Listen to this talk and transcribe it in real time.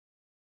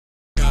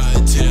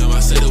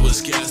said it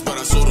was gas, but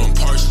I sold them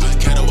partially.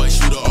 Cat a white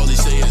shooter, all he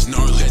say is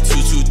gnarly.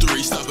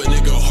 223, stop a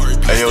nigga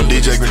heart. Hey, yo,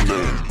 DJ Green.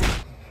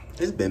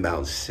 It's been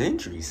about a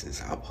century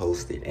since I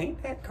posted.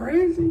 Ain't that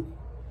crazy?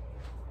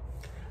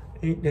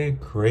 Ain't that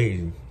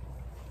crazy?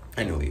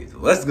 Anyways,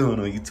 what's going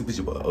on YouTube? It's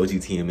your boy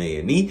OGTMA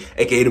and E,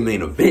 aka the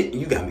main event.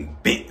 You got me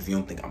bent if you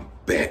don't think I'm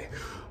back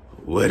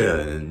with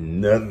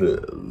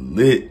another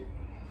lit.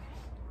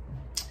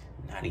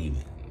 Not even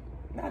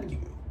a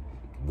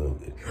little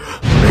bit.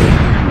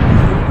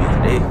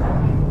 Today,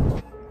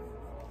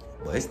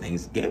 well, it's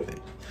Thanksgiving,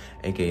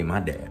 aka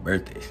my dad's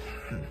birthday.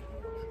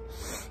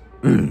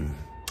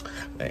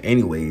 But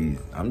anyways,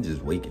 I'm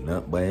just waking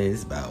up, but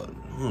it's about,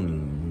 I don't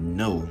even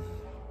know.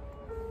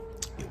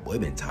 Your boy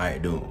been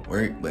tired doing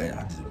work, but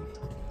I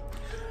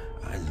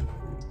just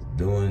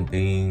doing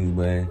things,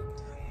 but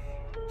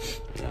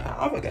yeah,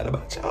 I forgot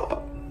about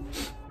y'all.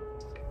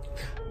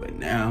 But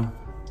now,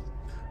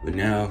 I'm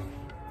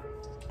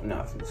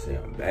not finna say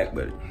I'm back,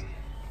 but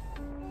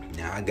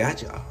now I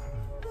got y'all.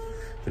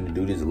 Finna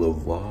do this little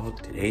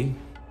vlog today.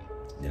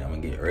 Then I'm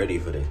gonna get ready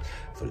for the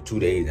 2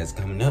 days that's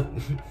coming up.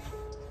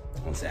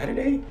 On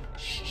Saturday,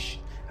 shh,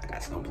 I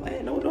got something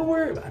planned. Don't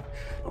worry about it.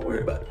 Don't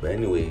worry about it. But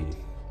anyway,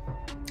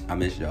 I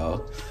miss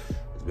y'all.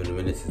 It's been a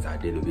minute since I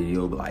did a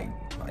video, but like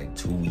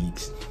 2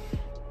 weeks.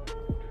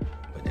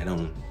 But that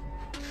don't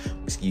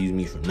excuse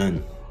me for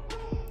nothing.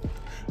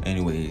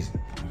 Anyways,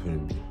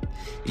 I'm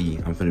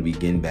finna be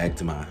getting back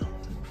to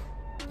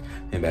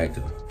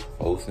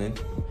posting.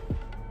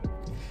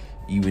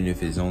 Even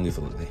if it's only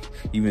for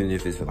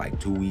like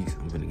 2 weeks,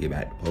 I'm finna get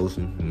back to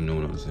posting. You know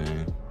what I'm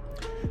saying?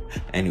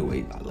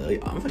 Anyways, I love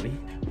y'all. I'm finna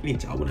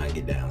meet y'all when I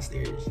get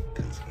downstairs,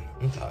 cause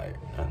I'm tired.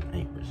 I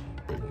ain't much.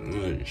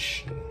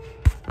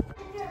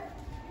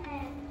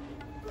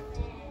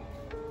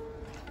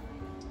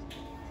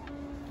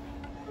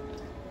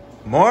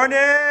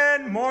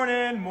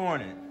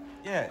 Morning.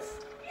 Yes.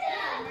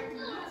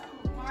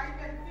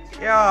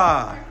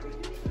 Yeah.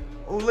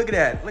 Oh, look at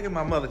that. Look at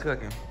my mother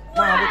cooking.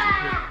 Mom, what you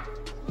cooking?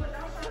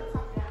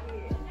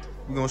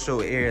 We gonna show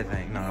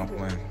everything. No, I'm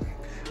playing.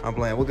 I'm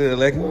playing. We're good,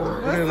 Lecky.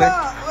 We're good.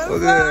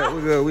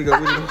 We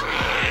good.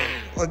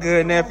 We're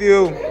good,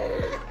 nephew.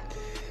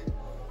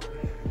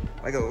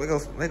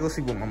 Let's go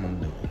see what my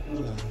mama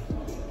doing.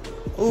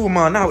 Ooh,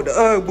 man, not with the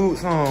Ugg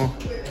boots on.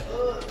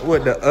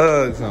 With the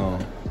Uggs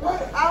on.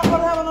 I don't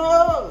want to have no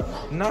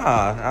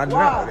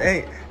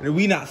Uggs. Nah,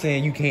 we not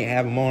saying you can't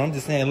have them on. I'm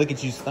just saying, look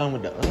at you stunned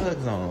with the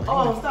Uggs on.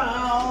 Oh,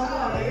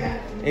 stop.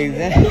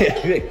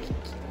 Exactly.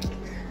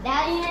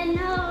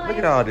 Look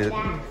at all this.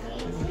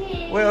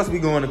 Where else we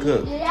going to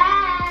cook?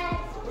 I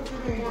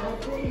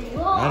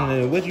don't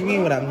know. What you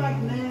mean what I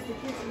mean?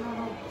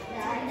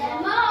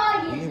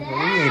 We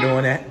ain't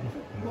doing that.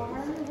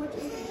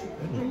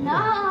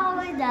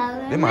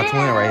 They're my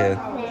twin right here.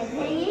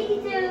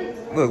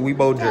 Look, we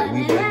both.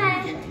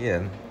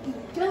 Yeah.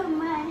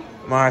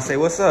 Mara, say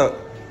what's up?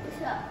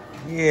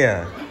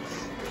 Yeah.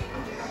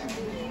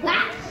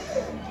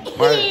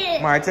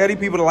 Mara, tell these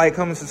people to like,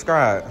 comment,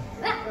 subscribe.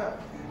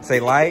 Say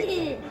like.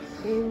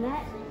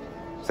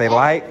 Say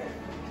like.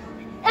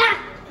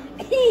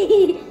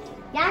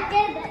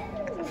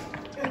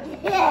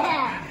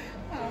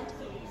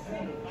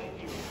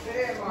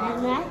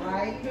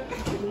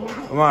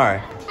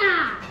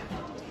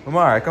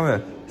 Amari, come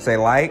here. Say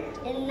like,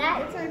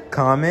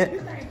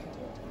 comment.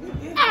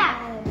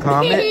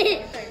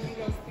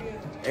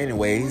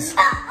 Anyways,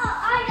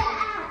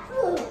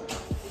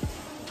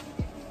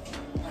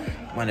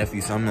 my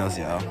nephew something else,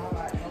 y'all.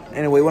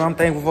 Anyway, what I'm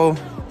thankful for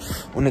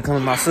when it comes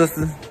to my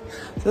sister.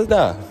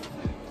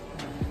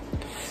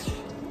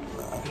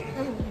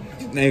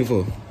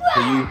 Thankful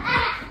for you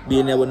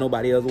being there when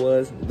nobody else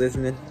was,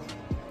 listening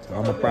to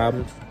all my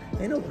problems.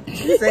 Ain't no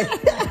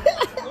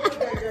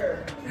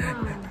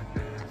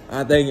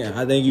I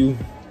thank you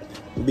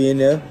for being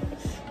there.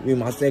 Being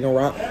my second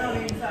rock.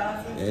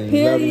 And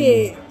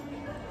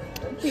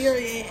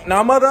Period.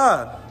 Now,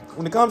 mother,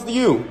 when it comes to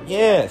you,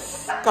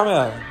 yes, come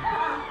here.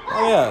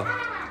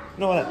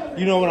 You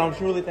know what I'm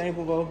truly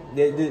thankful for?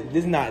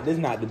 This not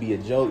to be a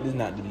joke. This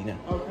not to be nothing.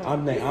 Okay.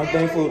 I'm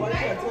thankful.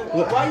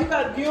 Why you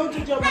got guilt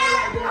in your mind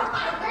like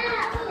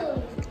that?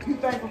 You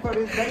thankful for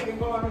this baby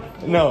going?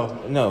 No.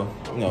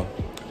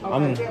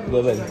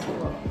 Okay,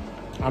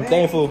 I'm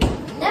thankful.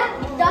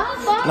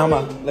 No,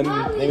 ma. Let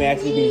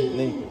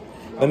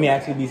me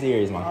actually be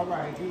serious, ma. All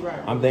right, you right.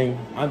 I'm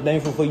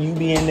thankful for you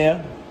being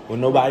there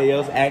when nobody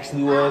else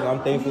actually was.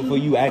 I'm thankful for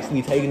you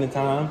actually taking the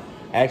time,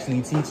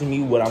 actually teaching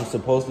me what I'm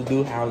supposed to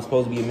do, how I'm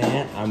supposed to be a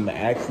man. I'm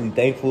actually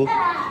thankful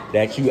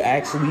that you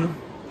actually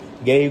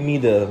gave me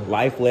the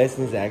life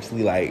lessons,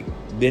 actually like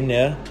been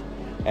there,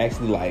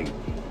 actually like,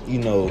 you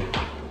know.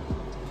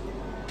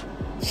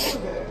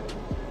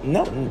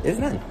 No, it's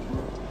nothing.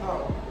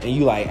 And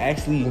you like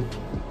actually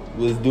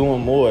was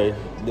doing more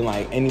than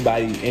like any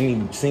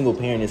single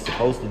parent is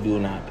supposed to do,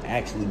 and I'm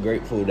actually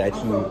grateful that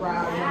you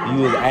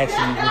was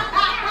actually.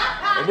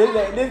 This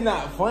is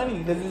not funny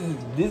because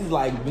this is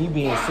like me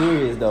being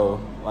serious though.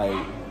 Like,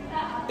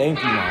 thank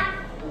you, man.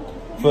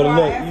 For the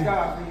look,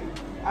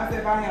 I said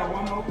if I have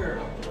one more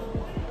girl,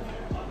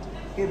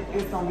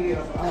 it's gonna be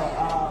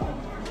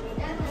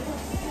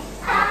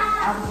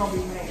I'm gonna be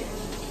mad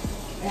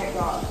at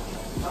God.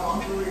 No,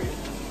 I'm for real.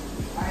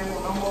 I ain't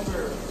want no more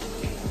girls.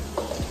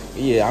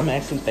 Yeah, I'm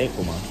actually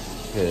thankful, man.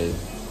 Cause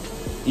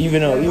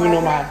even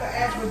though my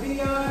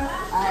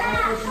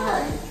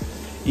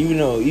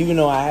even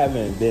though I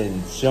haven't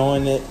been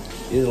showing it,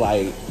 it's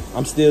like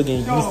I'm still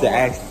getting used to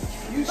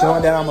actually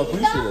showing that I'm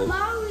appreciative.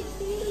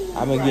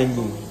 I've been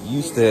getting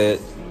used to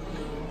it.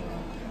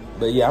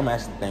 But yeah, I'm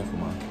actually thankful,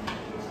 man.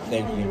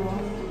 Thank you.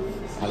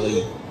 I love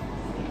you.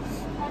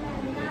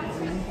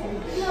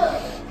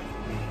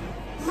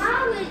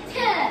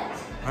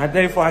 I'm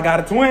thankful I got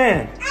a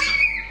twin.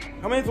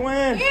 Come here,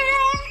 twin. You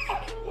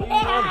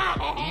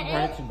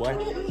run to, boy.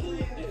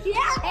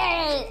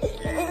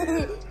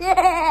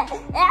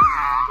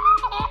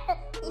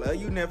 Love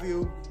you,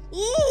 nephew.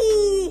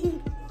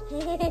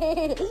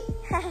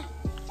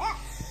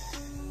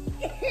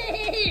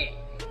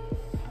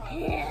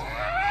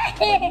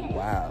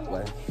 Wow,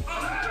 boy.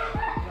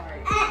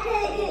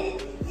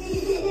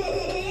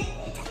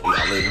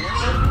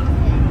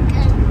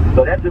 So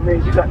that just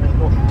means you got to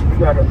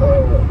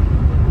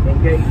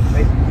engage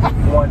maybe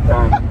one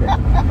time.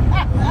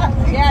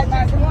 Yeah,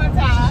 that's one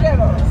time. Shut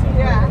up.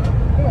 Yeah.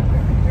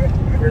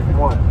 Just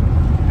one.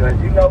 Because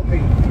you know me,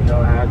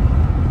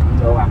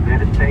 I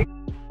meditate.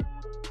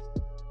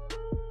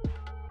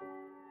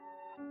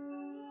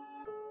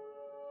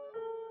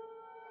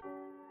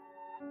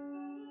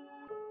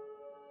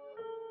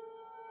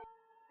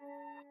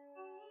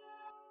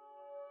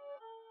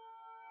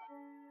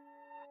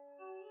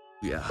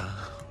 Yeah.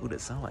 Ooh, that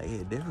sound like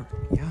it different.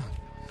 Yeah.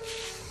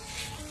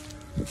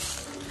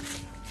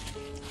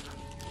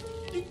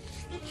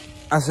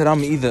 I said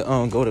I'm either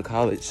go to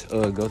college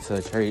or go to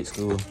a trade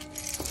school.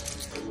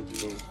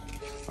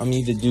 I'm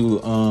either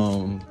do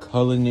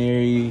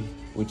culinary,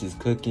 which is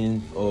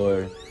cooking,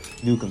 or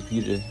do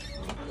computer.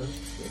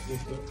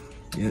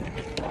 Yeah.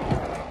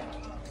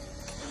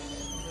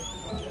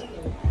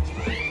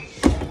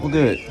 Well,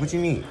 good. What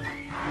you need?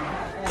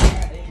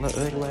 Look,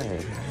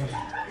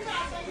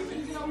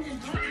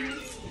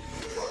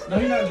 No,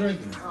 you're not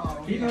drinking.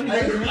 Hey, you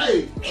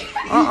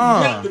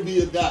got to be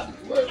adopted.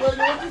 What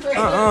you say?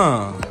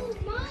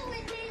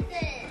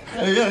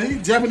 Hey, yeah,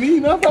 he's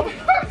Japanese, no?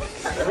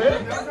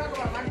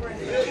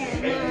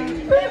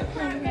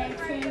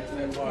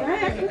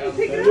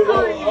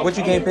 What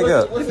you can't pick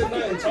up? What's his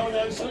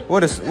name?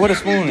 What a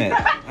spoon at?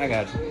 I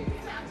got you.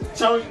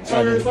 Chong,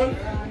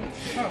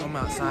 I'm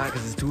outside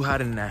because it's too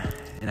hot in the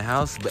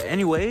house. But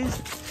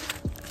anyways,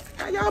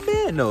 how y'all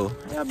been though?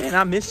 How y'all been?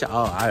 I missed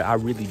y'all. I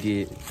really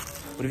did.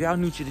 But if y'all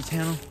new to the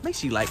channel, make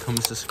sure you like,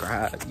 comment,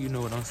 subscribe. You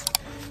know what I'm saying?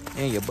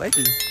 And your boy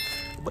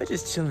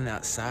just chilling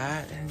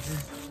outside and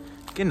just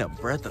getting a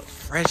breath of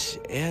fresh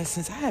air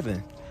since I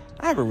haven't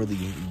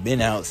really been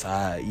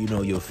outside. You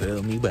know, you'll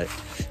feel me. But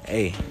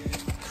hey,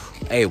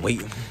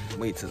 wait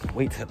till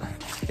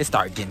it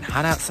start getting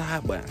hot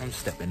outside. But I'm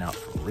stepping out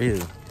for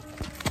real.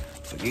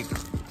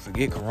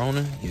 Forget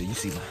Corona. Yeah, you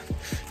see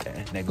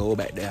that goal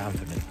back there.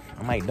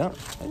 I might dunk.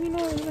 You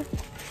know, in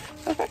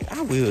fact,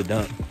 I will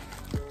dunk.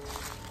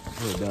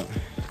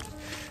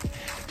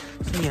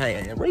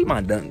 Yeah, rate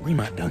my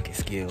dunking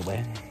skill,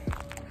 man.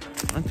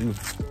 I'm through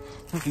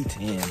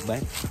 10,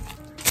 man.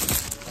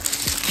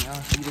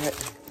 Y'all see that?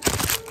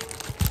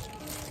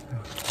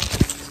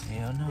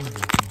 Hell no.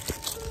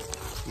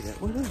 See that?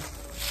 What up?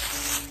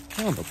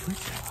 I'm gonna put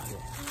that out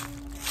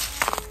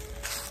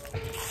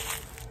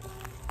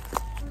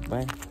there.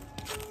 Man,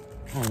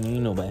 I don't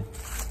even know, man.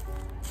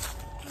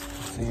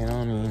 I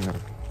don't even know.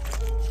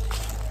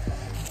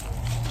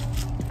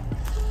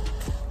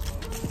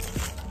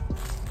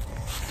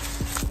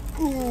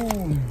 Ooh.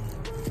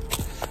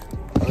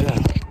 Oh yeah.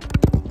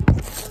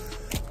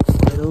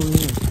 Right over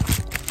here.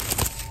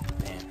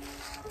 Man.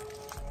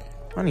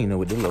 I don't even know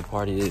what this little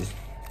party is.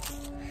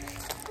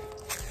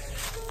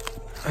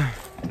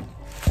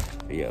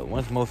 But yeah,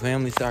 once more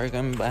family start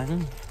coming by,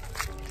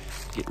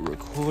 get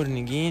recording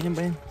again,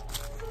 man.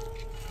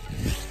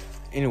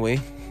 Anyway,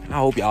 I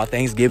hope y'all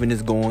Thanksgiving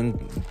is going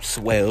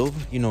swell.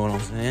 You know what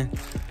I'm saying?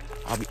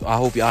 I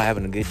hope y'all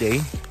having a good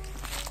day.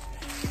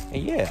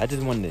 And yeah, I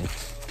just wanted to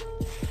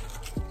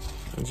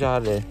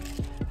y'all to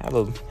have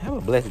a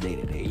blessed day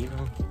today, you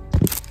know.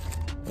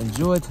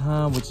 Enjoy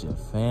time with your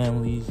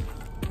families,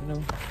 you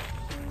know,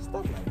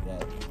 stuff like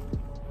that.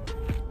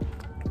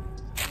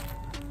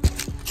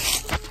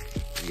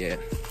 Yeah,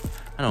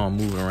 I know I'm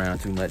moving around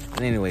too much,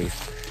 but anyways,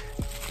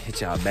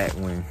 hit y'all back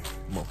when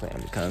more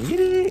family come. Get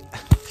it?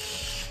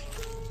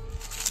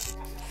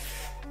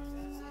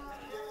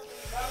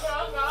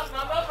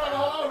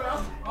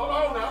 Hold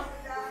on now.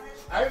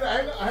 I ain't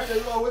know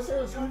you always say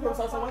it's sweet. You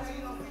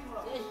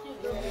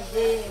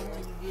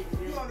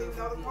don't even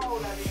know the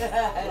code out there.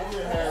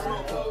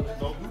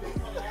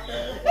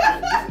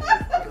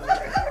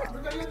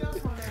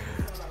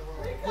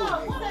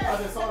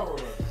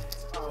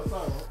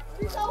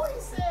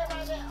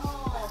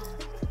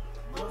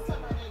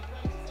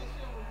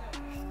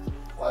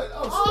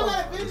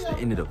 It's the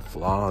end of the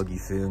vlog, you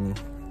feel me?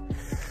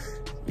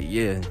 But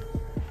yeah,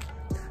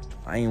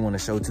 I ain't want to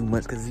show too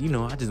much because, you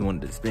know, I just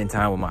wanted to spend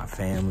time with my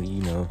family,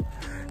 you know,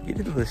 get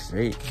it a little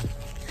straight.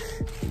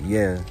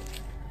 Yeah,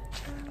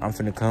 I'm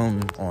finna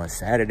come on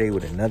Saturday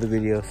with another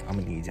video, so I'm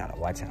gonna need y'all to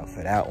watch out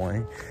for that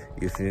one.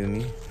 You feel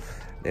me?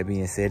 That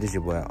being said, it's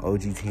your boy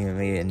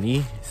OGTMA and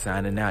me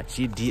signing out.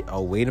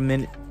 Oh, wait a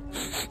minute.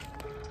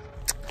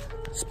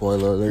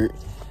 Spoiler alert.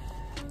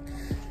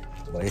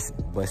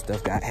 But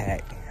stuff got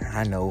hacked.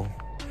 I know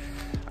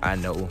my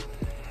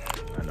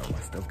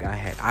stuff got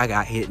hacked. I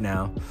got hit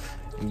now.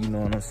 You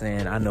know what I'm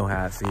saying? I know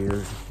how it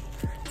feels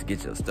to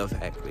get your stuff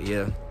hacked. But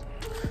yeah,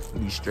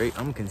 be straight.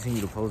 I'm gonna continue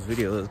to post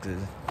videos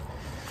because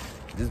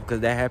just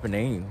because that happened, they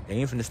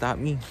ain't finna stop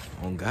me.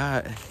 On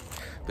God.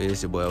 But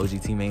it's your boy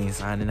OGTMA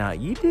signing out.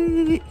 You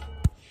did.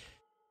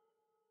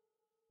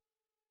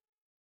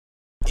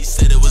 He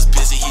said it was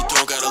busy, he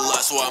don't got a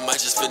lot, so I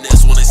might just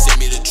finesse when they send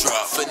me the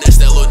drop. Finesse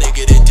that little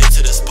nigga, then dip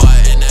to the spot,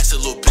 and ask a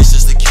little bitch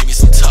just to give me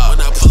some top.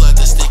 When I pull out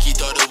the stick, he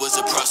thought it was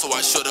a prop, so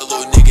I showed that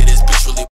little nigga this